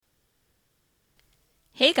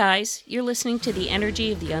Hey guys, you're listening to the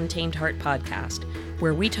Energy of the Untamed Heart podcast,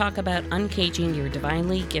 where we talk about uncaging your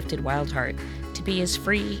divinely gifted wild heart to be as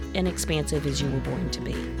free and expansive as you were born to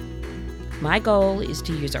be. My goal is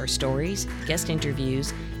to use our stories, guest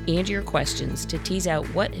interviews, and your questions to tease out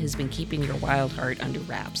what has been keeping your wild heart under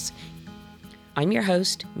wraps. I'm your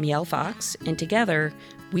host, Mielle Fox, and together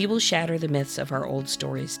we will shatter the myths of our old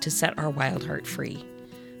stories to set our wild heart free.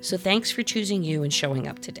 So thanks for choosing you and showing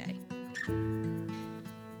up today.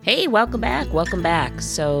 Hey, welcome back.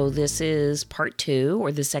 So this is part 2,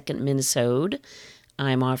 or the second minisode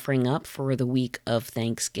I'm offering up for the week of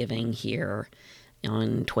Thanksgiving here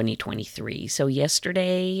on 2023. So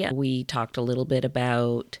yesterday we talked a little bit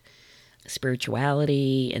about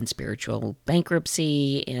spirituality and spiritual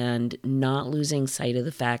bankruptcy and not losing sight of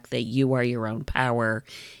the fact that you are your own power,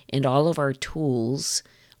 and all of our tools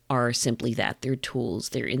are simply that. They're tools.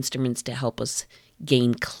 They're instruments to help us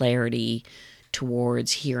gain clarity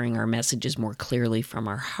towards hearing our messages more clearly from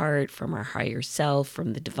our heart, from our higher self,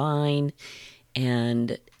 from the divine.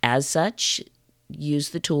 And as such,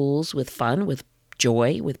 use the tools with fun, with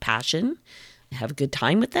joy, with passion. Have a good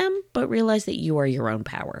time with them, but realize that you are your own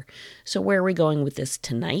power. So where are we going with this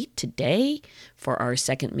today, for our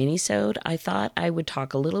second minisode? I thought I would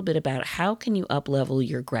talk a little bit about how can you uplevel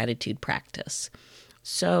your gratitude practice.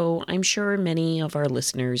 So I'm sure many of our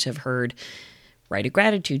listeners have heard write a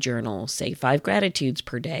gratitude journal, say 5 gratitudes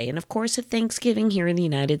per day. And of course, at Thanksgiving here in the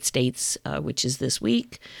United States, which is this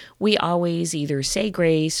week, we always either say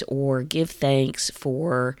grace or give thanks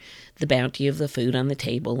for the bounty of the food on the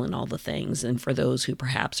table and all the things. And for those who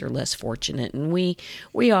perhaps are less fortunate, and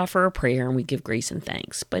we offer a prayer and we give grace and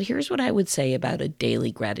thanks. But here's what I would say about a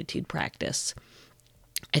daily gratitude practice.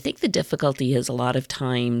 I think the difficulty is a lot of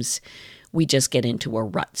times we just get into a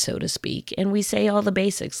rut, so to speak, and we say all the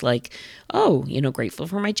basics like, grateful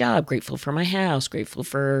for my job, grateful for my house, grateful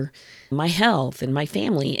for my health and my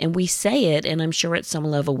family. And we say it, and I'm sure at some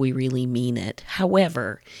level we really mean it.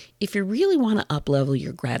 However, if you really want to uplevel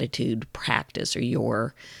your gratitude practice or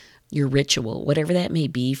your ritual, whatever that may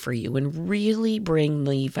be for you, and really bring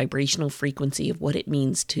the vibrational frequency of what it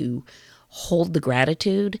means to hold the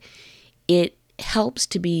gratitude, it helps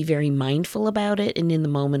to be very mindful about it and in the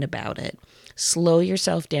moment about it. Slow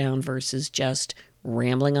yourself down versus just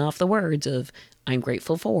rambling off the words of I'm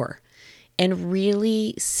grateful for, and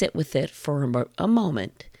really sit with it for a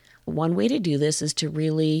moment. One way to do this is to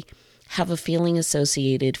really have a feeling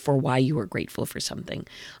associated for why you are grateful for something.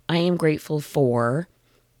 I am grateful for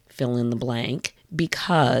fill in the blank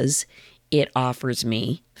because it offers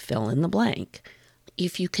me fill in the blank.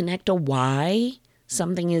 If you connect a why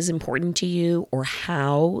something is important to you or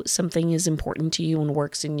how something is important to you and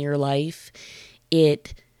works in your life,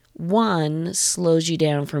 it, one, slows you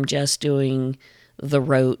down from just doing the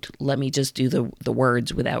rote, let me just do the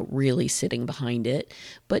words without really sitting behind it.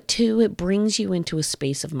 But two, it brings you into a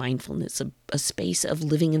space of mindfulness, a space of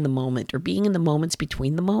living in the moment or being in the moments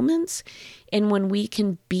between the moments. And when we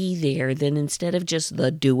can be there, then instead of just the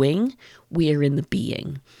doing, we are in the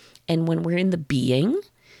being. And when we're in the being,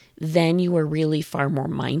 then you are really far more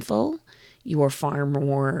mindful. You are far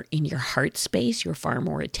more in your heart space. You're far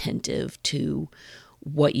more attentive to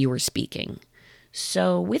what you are speaking.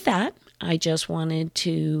 So with that, I just wanted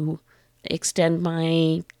to extend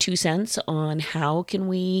my 2 cents on how can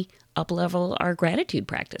we uplevel our gratitude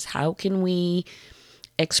practice? How can we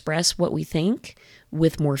express what we think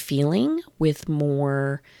with more feeling, with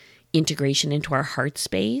more integration into our heart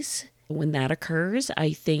space? When that occurs,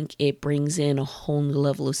 I think it brings in a whole new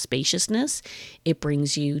level of spaciousness. It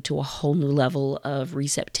brings you to a whole new level of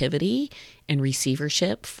receptivity and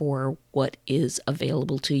receivership for what is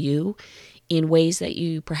available to you in ways that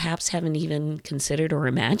you perhaps haven't even considered or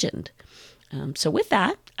imagined. So with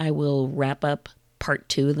that, I will wrap up part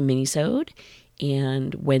 2 of the minisode,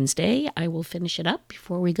 and Wednesday I will finish it up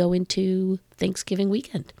before we go into Thanksgiving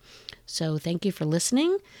weekend. So thank you for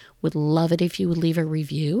listening. Would love it if you would leave a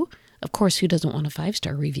review. Of course, who doesn't want a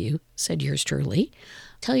 5-star review? Said yours truly.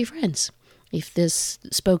 Tell your friends. If this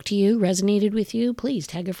spoke to you, resonated with you, please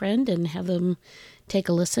tag a friend and have them take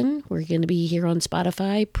a listen. We're going to be here on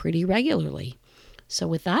Spotify pretty regularly. So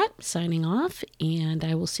with that, signing off, and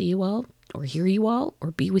I will see you all, or hear you all, or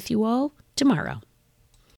be with you all tomorrow.